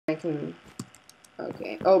can...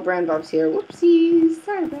 Okay. Oh, Brand Bob's here. Whoopsies.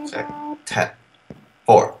 Sorry, Brand Bob. 10,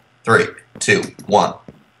 4, 3, 2, 1.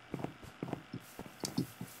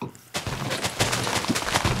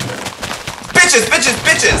 Bitches, bitches,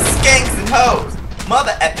 bitches! Skanks and hoes!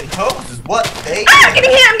 Mother effing hoes is what they... Ah! I'm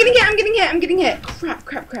getting hit! I'm getting hit! I'm getting hit! I'm getting hit! Crap,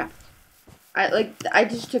 crap, crap. I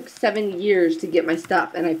just took 7 years to get my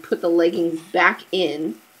stuff, and I put the leggings back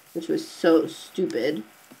in, which was so stupid.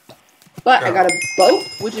 But I got a boat,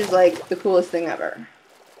 which is like the coolest thing ever.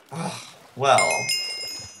 Well,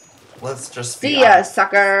 let's just be See ya, honest.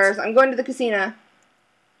 suckers. I'm going to the casino.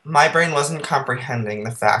 My brain wasn't comprehending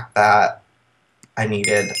the fact that I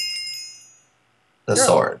needed the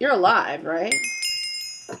sword. You're alive, right?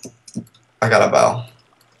 I got a bow.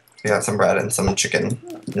 We got some bread and some chicken.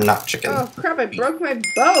 Not chicken. Oh crap, I broke my boat.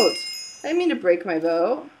 I didn't mean to break my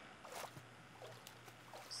boat.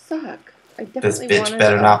 Suck. I definitely This bitch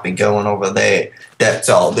better not be going over there. That's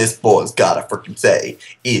all this boy's gotta freaking say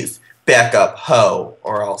is back up, ho,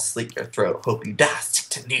 or I'll slit your throat. Hope you die.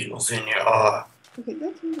 Stick to needles in your eye. Okay,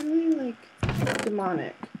 that's really like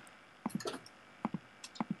demonic.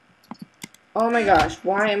 Oh my gosh,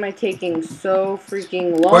 why am I taking so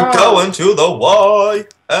freaking long? We're going to the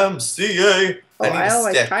YMCA. Oh, Isle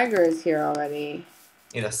White Tiger is here already.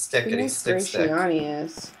 Need a stick, and he's stick.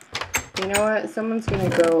 Gracious. You know what? Someone's gonna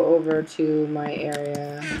go over to my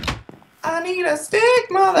area. I need a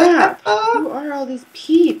stick, mother. Yeah. Who are all these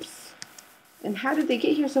peeps? And how did they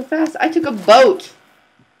get here so fast? I took a boat.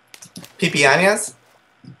 Pipianas?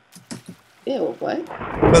 Ew, what?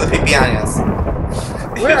 Who are the Pipianas?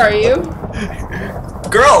 Where are you?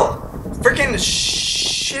 Girl! Freaking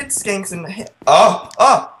shit skanks in the head. Oh!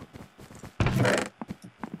 Oh!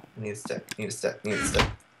 Need a stick. Need a stick. Need a stick.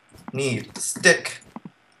 Need a stick.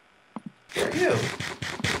 Where are you?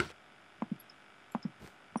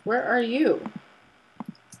 Where are you?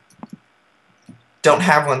 Don't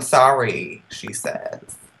have one, sorry, she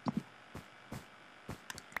says.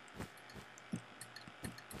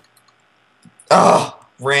 Oh!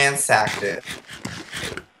 Ransacked it.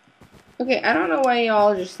 Okay, I don't know why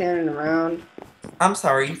y'all are just standing around. I'm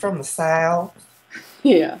sorry, you from the South?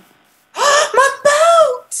 Yeah. My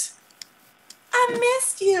boat! I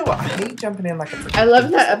missed you! I hate jumping in like a freaking... I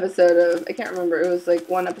loved that episode of, I can't remember, it was like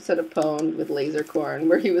one episode of Pwned with Lasercorn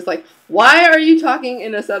where he was like, why are you talking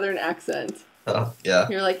in a southern accent? Oh, yeah.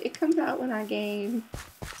 You're like, it comes out when I game.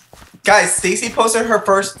 Guys, Stacy posted her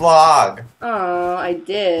first vlog. Oh, I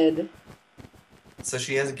did. So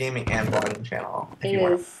she has a gaming and vlogging channel. It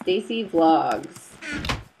is Stacy Vlogs.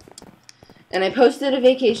 And I posted a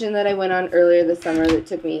vacation that I went on earlier this summer that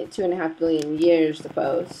took me 2.5 billion years to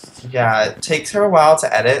post. Yeah, it takes her a while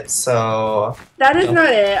to edit, so... That is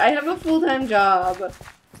not it. I have a full-time job.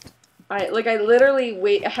 I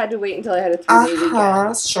literally had to wait until I had a 3-day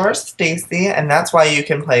weekend. Sure, Stacy, and that's why you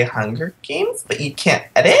can play Hunger Games, but you can't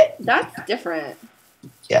edit? That's different.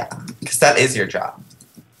 Yeah, because that is your job.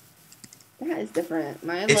 That is different.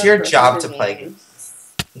 It's your job to play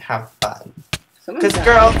games and have fun. Because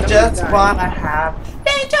girls just wanna have,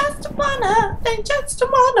 they just wanna,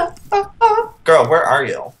 Girl, where are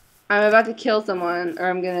you? I'm about to kill someone, or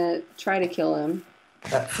I'm gonna try to kill him.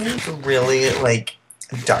 That seems really, like,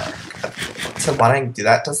 dark to want to do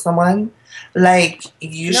that to someone. Like,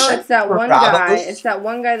 you should. No, it's that one guy. It's that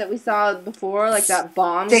one guy that we saw before, like that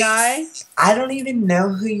bomb guy. I don't even know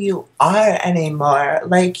who you are anymore.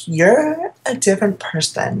 Like, you're a different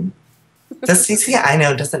person. The CC I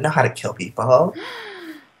know doesn't know how to kill people.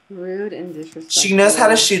 Rude and disrespectful. She knows how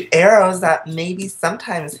to shoot arrows that maybe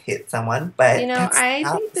sometimes hit someone, but you know, I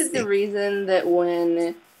think that the reason that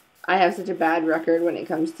when I have such a bad record when it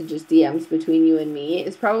comes to just DMs between you and me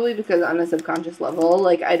is probably because on a subconscious level,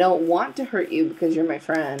 like, I don't want to hurt you because you're my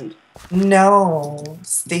friend. No,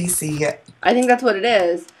 Stacy. I think that's what it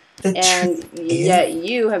is. And yet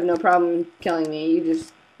you have no problem killing me. You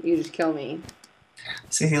just kill me.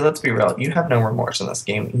 See, let's be real. You have no remorse in this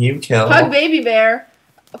game. You kill. Hug baby bear.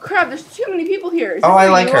 Oh crap! There's too many people here. Oh, I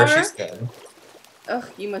like her. She's good. Ugh,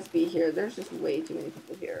 you must be here. There's just way too many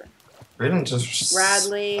people here. Really just.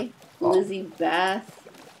 Bradley, Lizzie, Beth.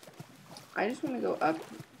 I just want to go up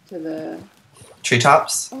to the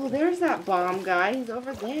treetops. Oh, there's that bomb guy. He's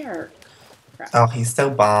over there. Crap. Oh, he's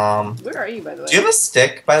so bomb. Where are you, by the way? Do you have a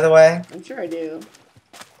stick, by the way? I'm sure I do.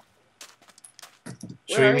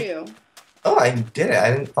 Where are you? Oh, I did it. I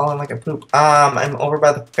didn't fall in like a poop. I'm over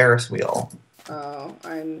by the Ferris wheel. Oh,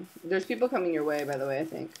 there's people coming your way, by the way, I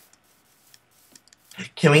think.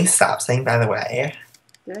 Can we stop saying by the way?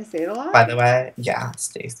 Did I say it a lot? By the way, yeah,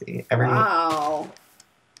 Stacy. Wow.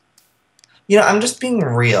 You know, I'm just being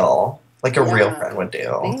real. Like a real Yeah. friend would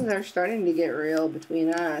do. Things are starting to get real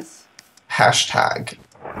between us. Hashtag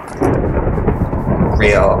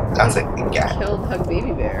real as it can get. Killed Hug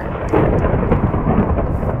Baby Bear.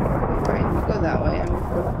 Alright, you go that way. I'm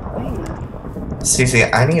playing that. Stacy,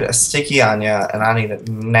 I need a sticky on ya, and I need it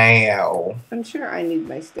now. I'm sure I need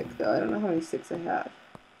my stick though. I don't know how many sticks I have.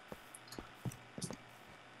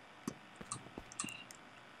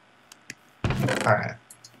 Alright.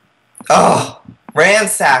 Oh!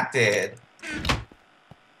 Ransacked it!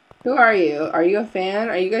 Who are you? Are you a fan?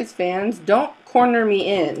 Are you guys fans? Don't corner me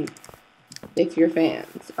in if you're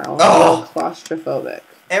fans. I'll feel claustrophobic.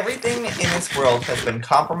 Everything in this world has been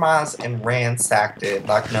compromised and ransacked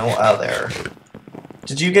like no other.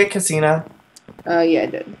 Did you get Casino? Yeah, I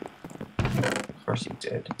did. Of course you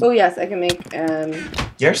did. Oh yes, I can make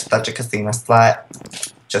You're such a Casino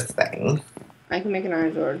slut. Just saying. I can make an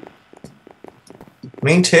iron sword.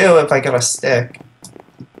 Me too, if I get a stick.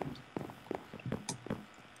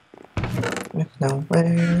 With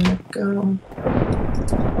nowhere to go.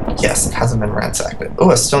 Yes, it hasn't been ransacked.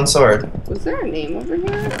 Oh, a stone sword. Was there a name over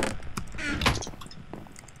here?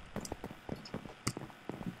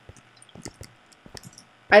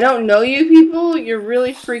 I don't know you people. You're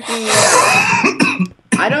really freaking me out.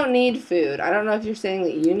 I don't need food. I don't know if you're saying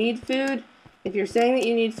that you need food. If you're saying that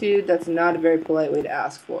you need food, that's not a very polite way to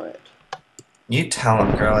ask for it. You tell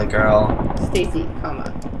him, girly girl. Stacy,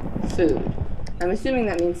 comma, food. I'm assuming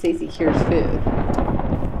that means Stacy hears food.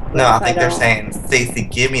 No, I think they're saying, Stacy,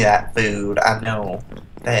 give me that food. I know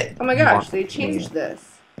that. Oh my gosh, they changed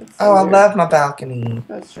this. Oh, I love my balcony.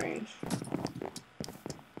 That's strange.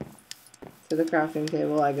 To the crafting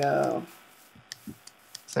table I go.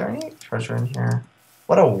 Is there any treasure in here?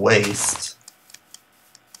 What a waste.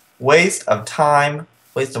 Waste of time.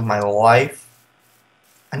 Waste of my life.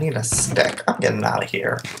 I need a stick. I'm getting out of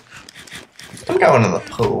here. I'm going in the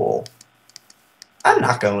pool. I'm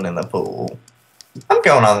not going in the pool. I'm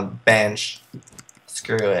going on the bench.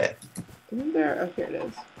 Screw it. Isn't there? Oh, here it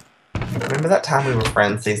is. Remember that time we were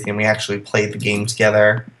friends, Stacey, and we actually played the game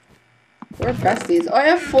together? We're besties. Oh, I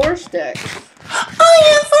have 4 sticks. Oh,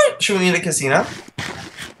 yeah, fine. Should we meet at casino?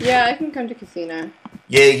 Yeah, I can come to casino.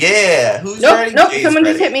 Yeah, yeah. Who's ready? Nope, Jay's someone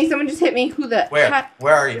ready. just hit me. Someone just hit me. Who the heck?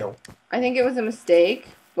 Where are you? I think it was a mistake,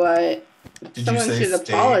 but someone should steak?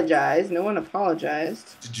 apologize. No one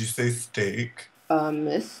apologized. Did you say steak? A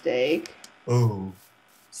mistake. Oh.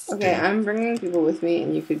 Okay, I'm bringing people with me,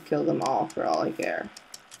 and you could kill them all for all I care.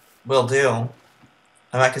 Will do.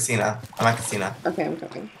 I'm at casino. I'm at casino. Okay, I'm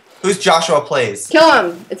coming. Who's Joshua Plays? Kill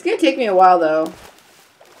him! It's gonna take me a while, though.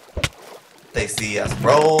 They see us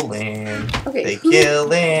rolling. Okay, They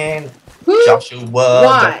killing. Who? Joshua.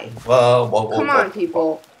 Why? Whoa, whoa, whoa. Come whoa. on,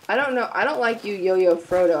 people. I don't know. I don't like you, Yo-Yo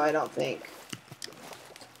Frodo, I don't think.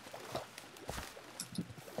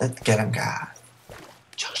 Let's get him, guys.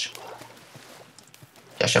 Joshua.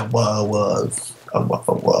 Joshua was a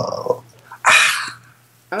whoa.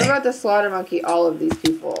 I'm about to slaughter monkey all of these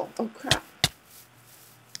people. Oh, crap.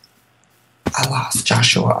 I lost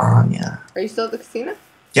Joshua on ya. Are you still at the casino?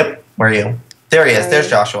 Yep. Where are you? There he is. There's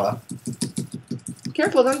Joshua.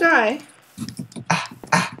 Careful, don't die.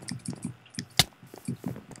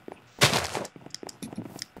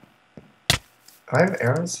 Do I have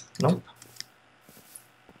arrows? Nope.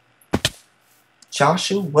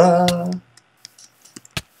 Joshua.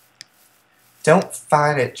 Don't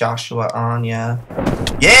fight it, Joshua, Anya.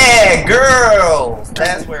 Yeah, girls!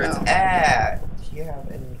 That's where it's at. Do you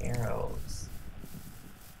have any arrows?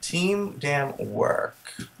 Team damn work.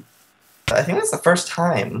 I think that's the first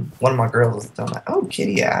time one of my girls has done that. Oh,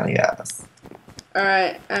 kitty, yes.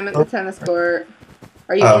 Alright, I'm at the tennis court.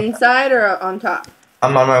 Are you inside or on top?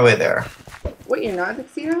 I'm on my way there. What, you're not at the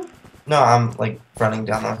casino? No, I'm like running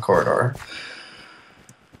down the corridor.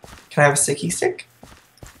 Can I have a sticky stick?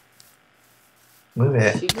 Move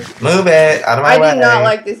it. Move it out of my way. I do not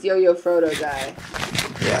like this Yo-Yo Frodo guy.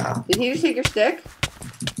 Yeah. Did he just take your stick?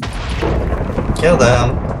 Kill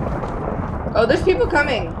them. Oh, there's people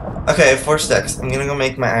coming. Okay, 4 sticks. I'm gonna go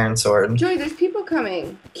make my iron sword. Joey, there's people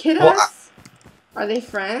coming. Kid Well, us? Are they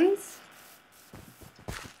friends?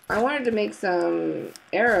 I wanted to make some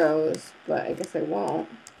arrows, but I guess I won't.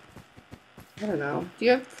 I don't know. Do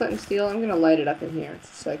you have flint and steel? I'm gonna light it up in here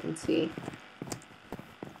just so I can see.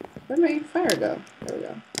 Where'd my fire go? There we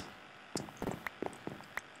go.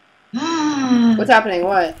 What's happening?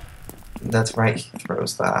 What? That's right, he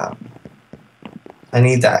throws that. I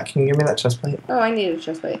need that. Can you give me that chest plate? Oh, I need a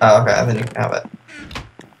chest plate. Oh, okay, then you can have it.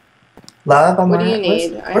 Love, what do you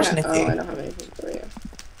need? Where's Nikki? Oh, I don't have anything for you.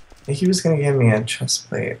 Nikki was gonna give me a chest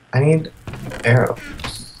plate. I need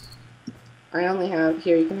arrows. I only have,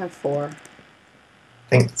 here, you can have 4.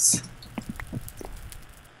 Thanks.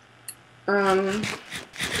 Um,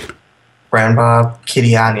 Brand Bob,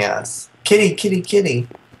 Kitty Anyas. Kitty, kitty, kitty.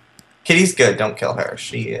 Kitty's good, don't kill her.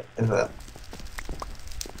 She is a...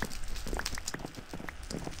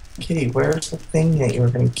 Kitty, where's the thing that you were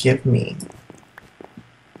gonna give me?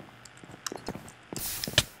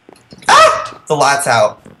 Ah! The light's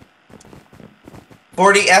out.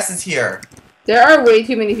 40S is here. there are way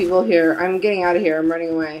too many people here. I'm getting out of here. I'm running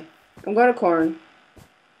away. I'm going to corn.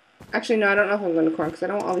 Actually, no, I don't know if I'm going to corn because I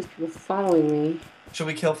don't want all these people following me. Should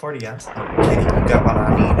we kill 40S? Oh, Kitty, you got what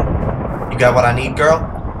I need. You got what I need, girl?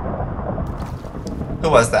 Who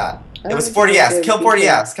was that? It was 40S. Kill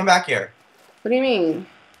 40S. Come back here. What do you mean?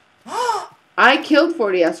 I killed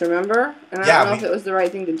 40S, remember? And I don't know if it was the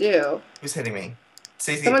right thing to do. Who's hitting me?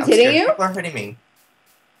 Stacy, someone's hitting you? People are hitting me.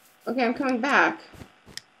 Okay, I'm coming back.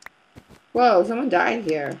 Whoa, someone died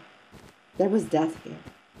here. There was death here.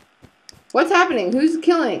 What's happening? Who's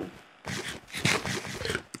killing?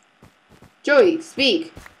 Joey,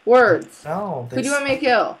 speak. Words. No. Who do you want me to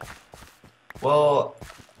kill? Well,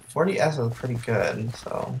 40S is pretty good,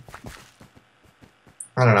 so...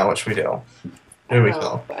 I don't know what should we do. Who do we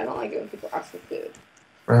kill? But I don't like it when people ask for food.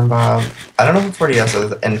 Brand Bob. I don't know who 40S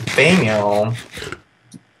is. And Famio.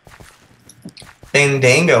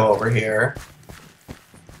 Dango over here.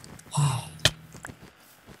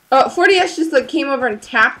 Oh, 40S just like came over and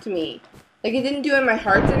tapped me. Like it didn't do in my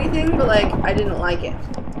heart or anything, but like I didn't like it.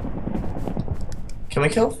 Can we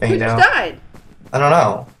kill Famio? Who just died? I don't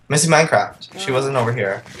know. Missy Minecraft. She wasn't over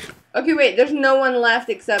here. Okay, wait. There's no one left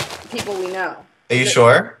except people we know. Are you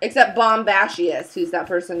sure? Except Bombashius, who's that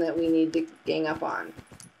person that we need to gang up on.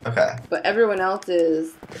 Okay. But everyone else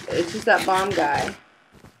is... It's just that bomb guy.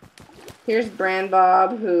 Here's Brand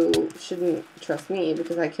Bob, who shouldn't trust me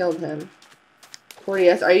because I killed him.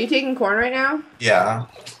 40S. Are you taking corn right now? Yeah.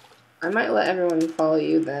 I might let everyone follow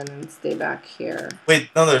you then and stay back here. Wait,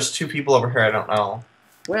 no, there's two people over here I don't know.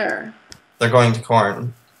 Where? They're going to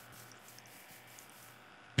corn.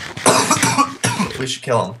 We should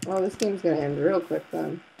kill them. Well, this game's gonna end real quick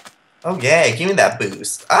then. Oh, yay. Give me that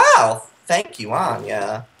boost. Oh, thank you,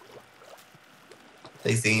 Anya.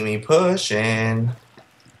 They see me pushing.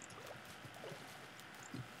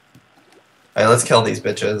 Alright, let's kill these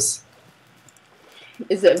bitches.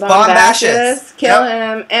 Is it Bombashius? Kill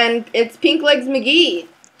him. And it's Pink Legs McGee.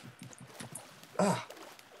 Ugh.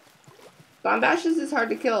 Bombashius is hard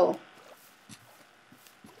to kill.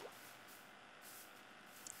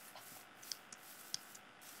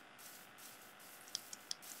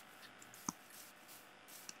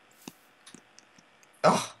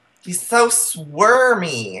 Oh, he's so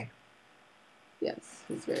squirmy. Yes,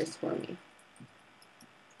 he's very squirmy.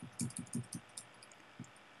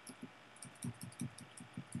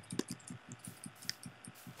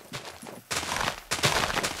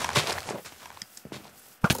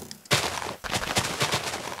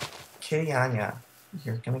 Kitty Anya,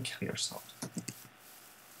 you're gonna kill yourself.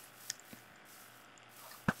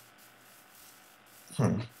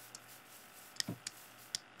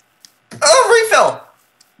 Oh, refill!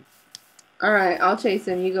 Alright, I'll chase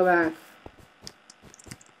him. You go back.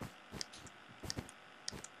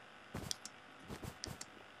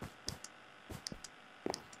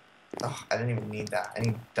 Oh, I didn't even need that. I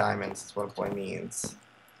need diamonds is what a boy means.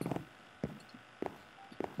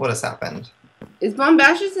 What has happened? Is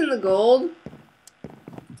Bombashius in the gold?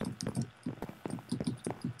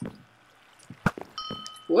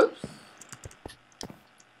 Whoops.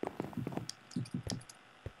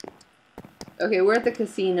 Okay, we're at the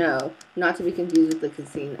casino. Not to be confused with the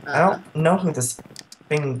casino. I don't know who this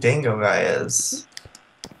Dango guy is.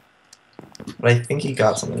 But I think he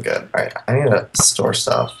got something good. Alright, I need to store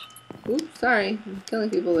stuff. Oops, sorry. I'm killing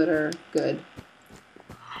people that are good.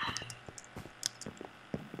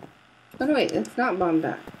 Oh no, wait, that's not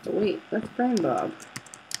Bombast. But wait, that's Brand Bob.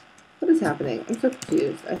 What is happening? I'm so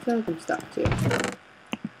confused. I feel like I'm stuck too.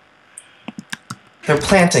 They're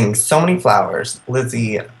planting so many flowers.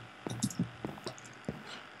 Lizzie.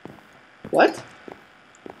 What?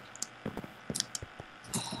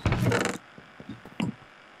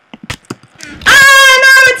 Ah,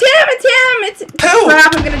 no, it's him! It's him! It's Who?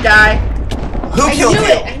 crap, I'm gonna die. Who killed you?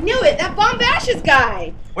 I knew it! That Bombashius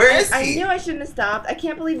guy! Where is he? I knew I shouldn't have stopped. I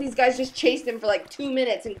can't believe these guys just chased him for like 2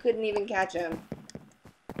 minutes and couldn't even catch him.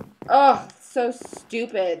 Oh, so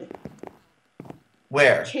stupid.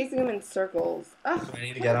 Where? Chasing him in circles. Oh, Do I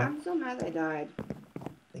need to get him? I'm so mad I died.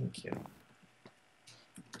 Thank you.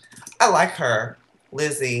 I like her.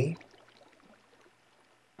 Lizzie.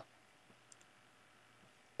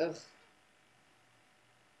 Ugh.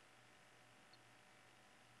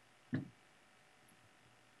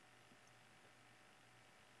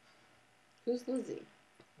 Who's Lizzie?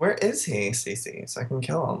 Where is he, Stacy? So I can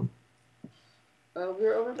kill him. Oh, we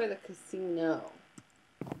were over by the casino.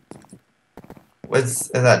 Is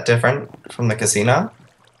that different from the casino?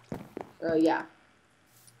 Oh, yeah.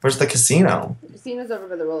 Where's the casino? The casino's over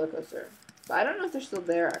by the roller coaster. But I don't know if they're still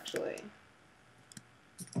there, actually.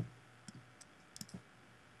 Are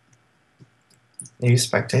you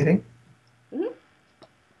spectating? Mm-hmm.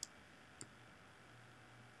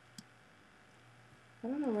 I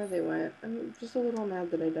don't know where they went. I'm just a little mad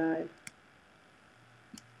that I died.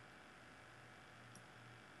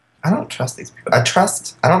 I don't trust these people. I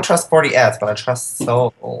don't trust 40S, but I trust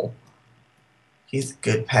Soul. He's a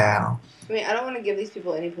good pal. I mean, I don't want to give these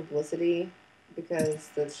people any publicity because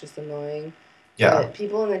that's just annoying. Yeah. But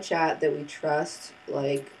people in the chat that we trust,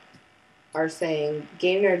 like, are saying,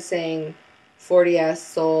 Game Nerd saying 40S,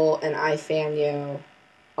 Soul, and iFanyo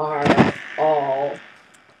are all,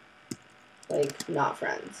 like, not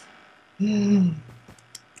friends. That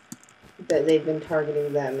they've been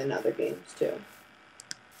targeting them in other games, too.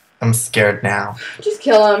 I'm scared now. Just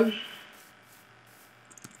kill him.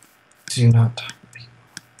 Do not talk to people.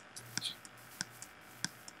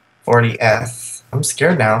 40S. I'm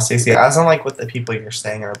scared now, Stacey. I don't like what the people you're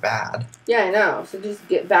saying are bad. Yeah, I know. So just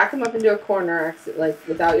back him up into a corner, like,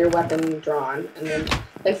 without your weapon drawn. And then,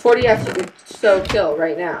 like, 40S you could so kill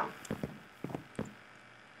right now.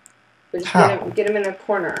 But just get him in a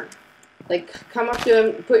corner. Like, come up to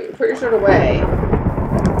him, put your sword away.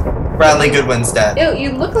 Bradley Goodwin's dead. Ew,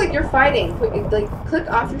 you look like you're fighting. Click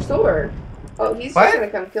off your sword. Oh, he's just gonna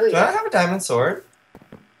come kill you. Do I have a diamond sword?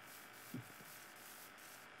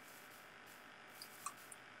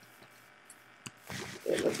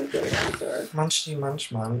 It looks like you have a diamond sword. Munchy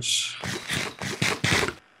munch munch.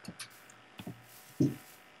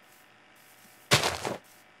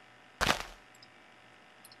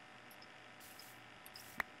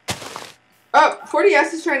 Oh,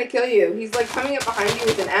 40S is trying to kill you. He's like coming up behind you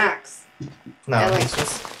with an axe. No, and, like, he's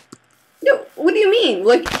just... No, what do you mean?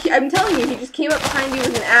 Like, I'm telling you, he just came up behind you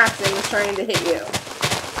with an axe and was trying to hit you.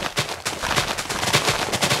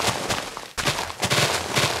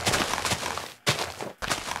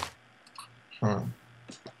 I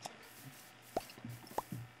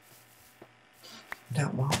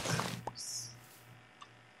don't want those.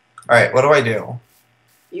 Alright, what do I do?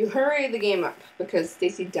 You hurry the game up because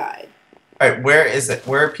Stacy died. Alright, where is it?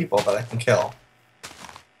 Where are people that I can kill?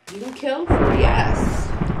 You can kill 40S.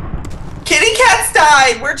 Kitty Cat's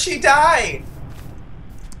died! Where'd she die?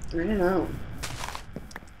 I don't know.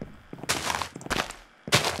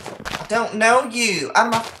 I don't know you. Out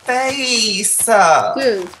of my face.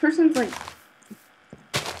 Dude, this person's like...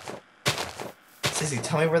 Stacey,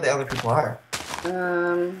 tell me where the other people are.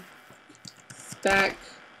 Spec...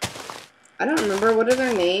 I don't remember. What are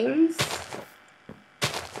their names?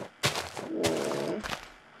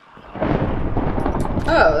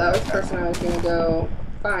 Oh, that was the person I was gonna go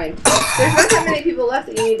find. There's not that many people left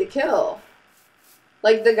that you need to kill.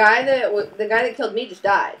 Like the guy that killed me just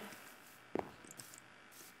died.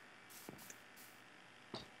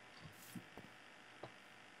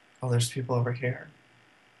 Oh, there's people over here.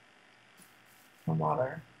 No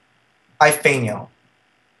water. iFanyo.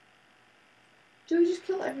 Do we just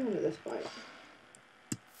kill everyone at this point?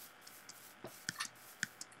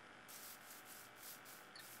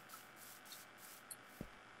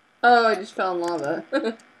 Oh, I just fell in lava.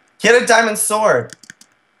 Get a diamond sword.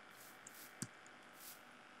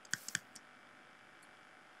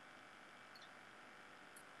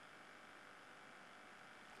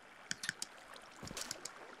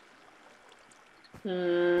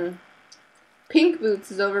 Pink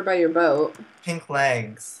Boots is over by your boat. Pink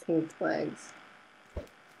legs. Pink legs.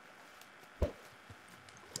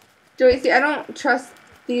 Joey, see, I don't trust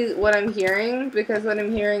what I'm hearing, because what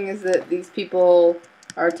I'm hearing is that these people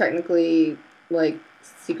are technically, like,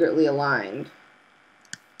 secretly aligned.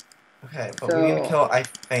 Okay, but we need to kill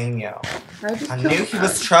iFanyo. I knew he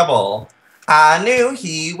was trouble. I knew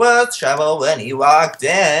he was trouble when he walked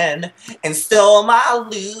in and stole my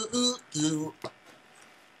loot.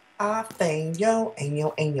 iFanyo,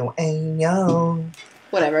 ayo.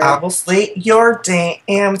 Whatever. I will slit your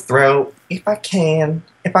damn throat if I can,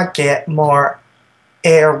 if I get more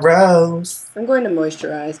arrows. I'm going to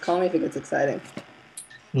moisturize. Call me if it gets exciting.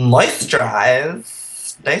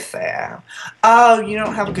 Moisturize? They say. Oh, you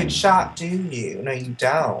don't have a good shot, do you? No, you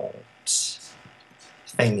don't.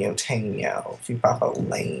 Fanyo Tanyo, Fipapa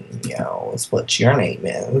Lanyo is what your name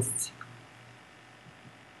is.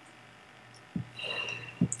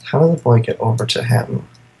 How did the boy get over to him?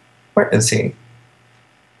 Where is he?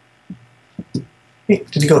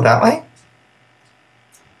 Wait, did he go that way?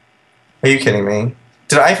 Are you kidding me?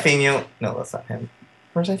 Did iFanyo? No, that's not him.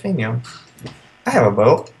 Where's Ifanio? I have a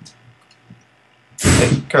boat.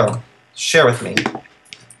 Hey, girl, share with me.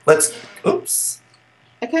 Let's. Oops.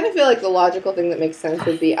 I kind of feel like the logical thing that makes sense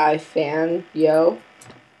would be I fan yo.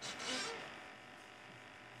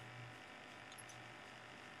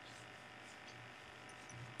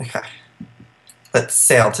 Okay. Let's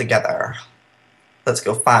sail together. Let's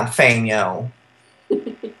go find Fanyo.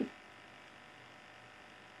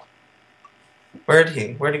 Where'd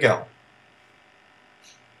he go?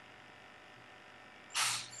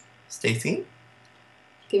 Stacy?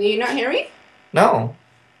 Can you not hear me? No.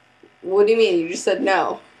 What do you mean? You just said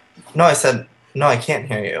no. No, I said, no, I can't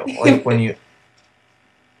hear you. Like when you...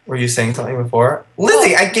 Were you saying something before?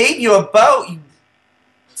 Lizzie, I gave you a boat, you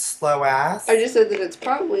slow ass. I just said that it's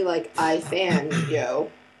probably like I fan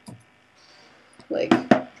yo. Like,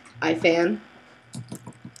 I fan.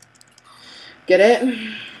 Get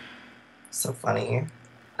it? So funny.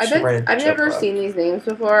 I bet I've never seen these names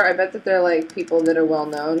before. I bet that they're like people that are well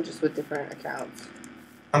known, just with different accounts.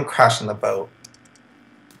 I'm crashing the boat.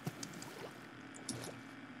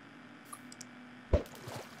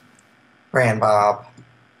 Brand Bob.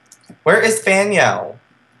 Where is Fanyo?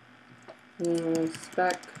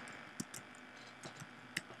 Spec.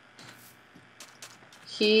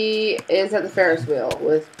 He is at the Ferris wheel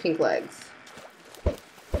with Pink Legs.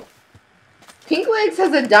 Pink Legs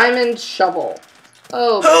has a diamond shovel.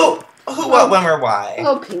 Oh. Who, what, when, or why?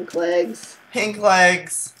 Oh, Pink Legs. Pink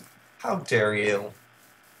Legs. How dare you?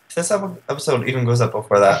 If this episode even goes up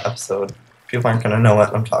before that episode, people aren't going to know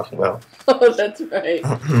what I'm talking about. Oh, that's right.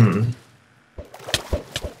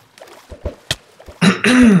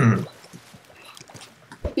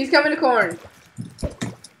 He's coming to corn.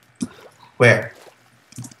 Where?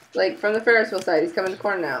 Like, from the Ferris wheel side. He's coming to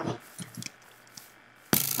corn now.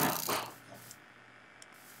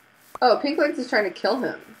 Oh, Pink Legs is trying to kill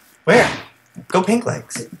him. Where? Go Pink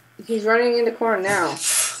Legs. He's running into corn now.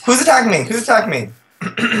 Who's attacking me? Who's attacking me?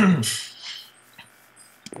 Oh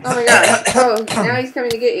my god. Oh, now he's coming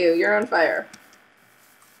to get you. You're on fire.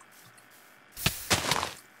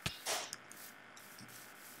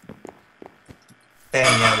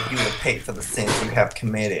 Danielle, you will pay for the sins you have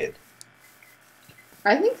committed.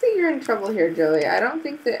 I think that you're in trouble here, Joey. I don't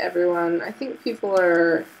think that everyone... I think people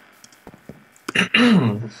are...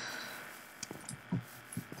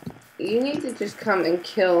 You need to just come and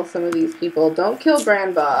kill some of these people. Don't kill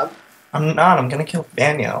Brand Bob. I'm not. I'm gonna kill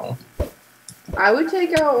Danielle. I would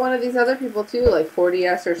take out one of these other people too, like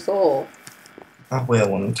 40S or Soul. I will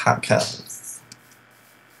when the time comes.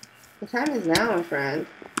 The time is now, my friend.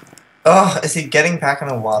 Oh, is he getting back in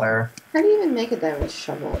the water? How do you even make a diamond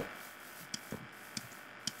shovel?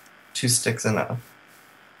 2 sticks in a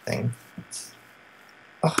thing.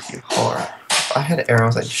 Oh, you whore. If I had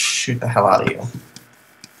arrows, I'd shoot the hell out of you.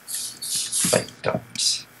 But I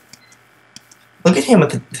don't. Look at him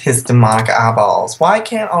with his demonic eyeballs. Why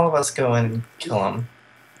can't all of us go in and kill him?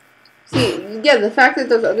 See, yeah, the fact that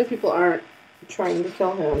those other people aren't trying to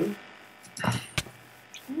kill him. Oh,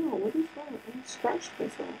 what is that? I scratched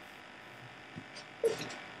myself.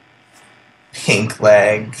 Pink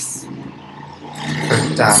Legs.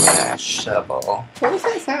 For diamond shovel. What was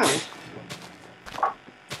that sound?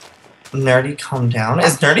 Nerdy, calm down.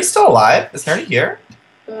 Is Nerdy still alive? Is Nerdy here?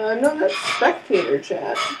 No, that's spectator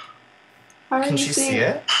chat. Can she see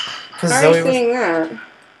it? How are you seeing that?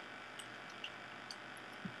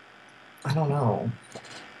 I don't know.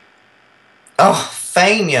 Oh,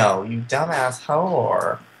 Fanyo, you dumbass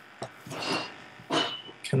whore.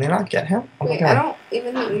 Can they not get him? Oh Wait, I don't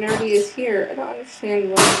even think Nerdy is here. I don't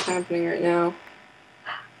understand what is happening right now.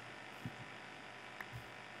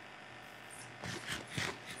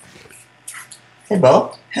 Hey,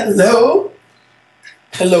 Bo. Hello.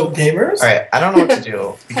 Hello, gamers. Alright, I don't know what to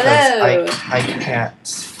do. Because Hello. I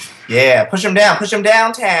can't. Yeah, push him down. Push him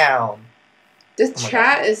downtown. This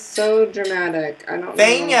chat is so dramatic. I don't know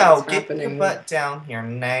Fanyo, what's get happening. your butt down here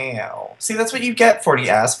now. See, that's what you get,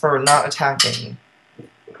 40S, for not attacking.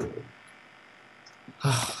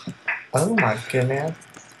 Oh my goodness.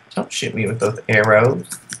 Don't shoot me with those arrows.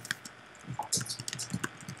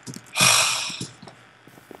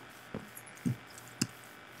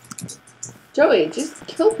 Joey, just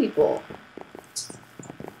kill people.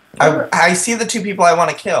 I see the 2 people I want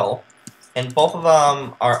to kill, and both of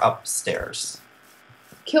them are upstairs.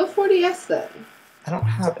 Kill 40S then. I don't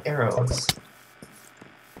have arrows.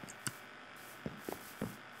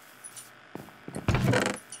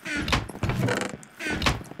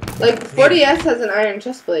 Like, 40S has an iron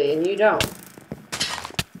chestplate, and you don't.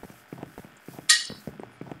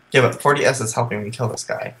 Yeah, but 40S is helping me kill this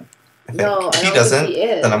guy. I think. No, if I he don't doesn't, think he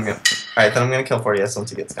is. then I'm gonna. Alright, then I'm gonna kill 40S once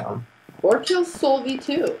he gets down. Or kill Solvy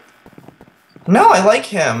too. No, I like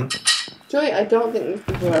him. Joey, I don't think these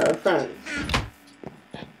people are our friends.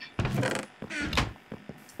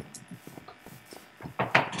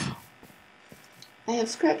 I have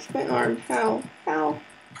scratched my arm. How? How?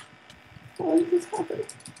 How did this happen?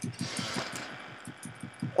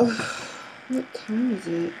 Ugh, what time is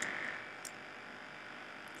it?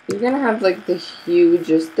 You're gonna have like the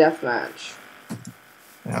hugest death match.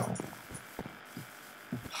 No.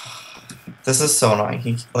 This is so annoying.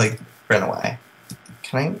 He like ran away.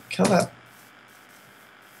 Can I kill that?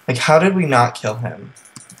 Like, how did we not kill him?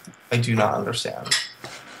 I do not understand.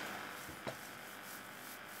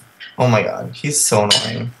 Oh my god, he's so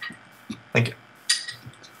annoying. Like,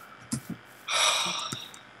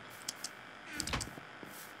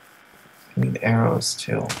 I need arrows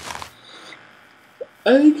too.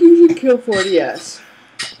 I think you should kill 40S.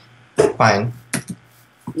 Fine.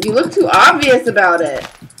 You look too obvious about it.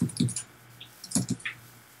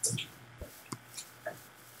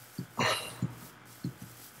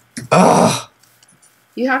 Ugh.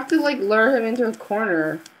 You have to like lure him into a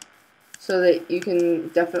corner so that you can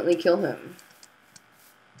definitely kill him.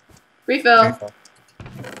 Refill.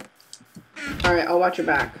 Alright, I'll watch your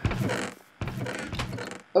back.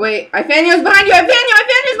 Oh wait, Ifaniu's behind you!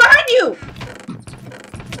 Ifaniu's behind you!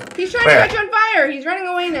 He's trying to catch you on fire! He's running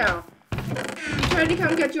away now. He tried to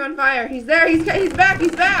come catch you on fire. He's there, he's back,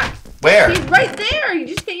 he's back! Where? He's right there! He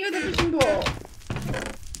just hit you with a fishing pole.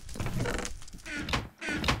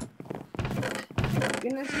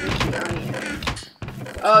 Goodness gracious on you.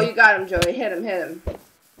 Oh, you got him, Joey. Hit him.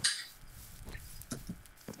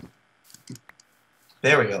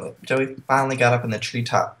 There we go. Joey finally got up in the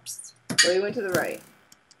treetops. Well, he went to the right.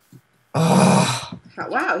 Ugh.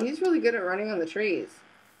 Wow, he's really good at running on the trees.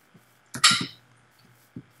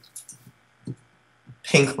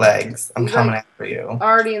 Pink legs. I'm He's coming like after you.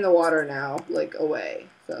 already in the water now, like away.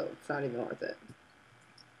 So it's not even worth it.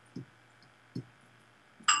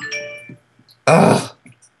 Ugh.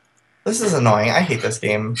 This is annoying. I hate this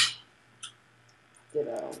game.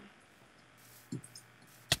 Ditto.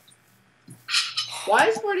 Why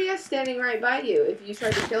is 40S standing right by you if you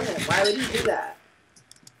tried to kill him? Why would he do that?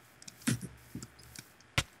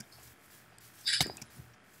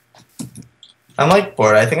 I'm like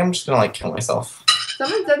bored. I think I'm just gonna like kill myself.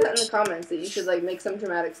 Someone said that in the comments that you should like make some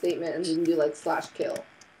dramatic statement and then do like /kill.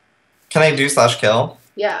 Can I do /kill?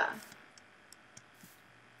 Yeah.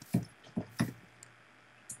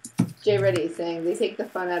 Jay Reddy saying they take the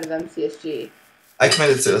fun out of MCSG. I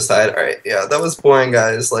committed suicide. Alright, yeah, that was boring,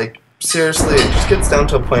 guys. Like, seriously, it just gets down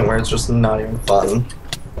to a point where it's just not even fun.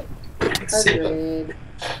 Let's see. Agreed.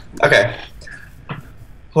 Okay.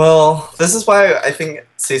 Well, this is why I think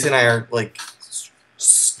Stacy and I are, like,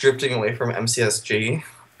 drifting away from MCSG.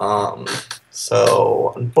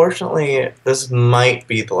 So, unfortunately, this might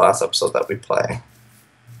be the last episode that we play.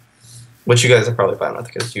 Which you guys are probably fine with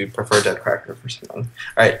because you prefer Dead Cracker for something.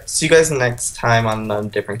 Alright, see you guys next time on a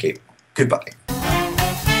different game. Goodbye.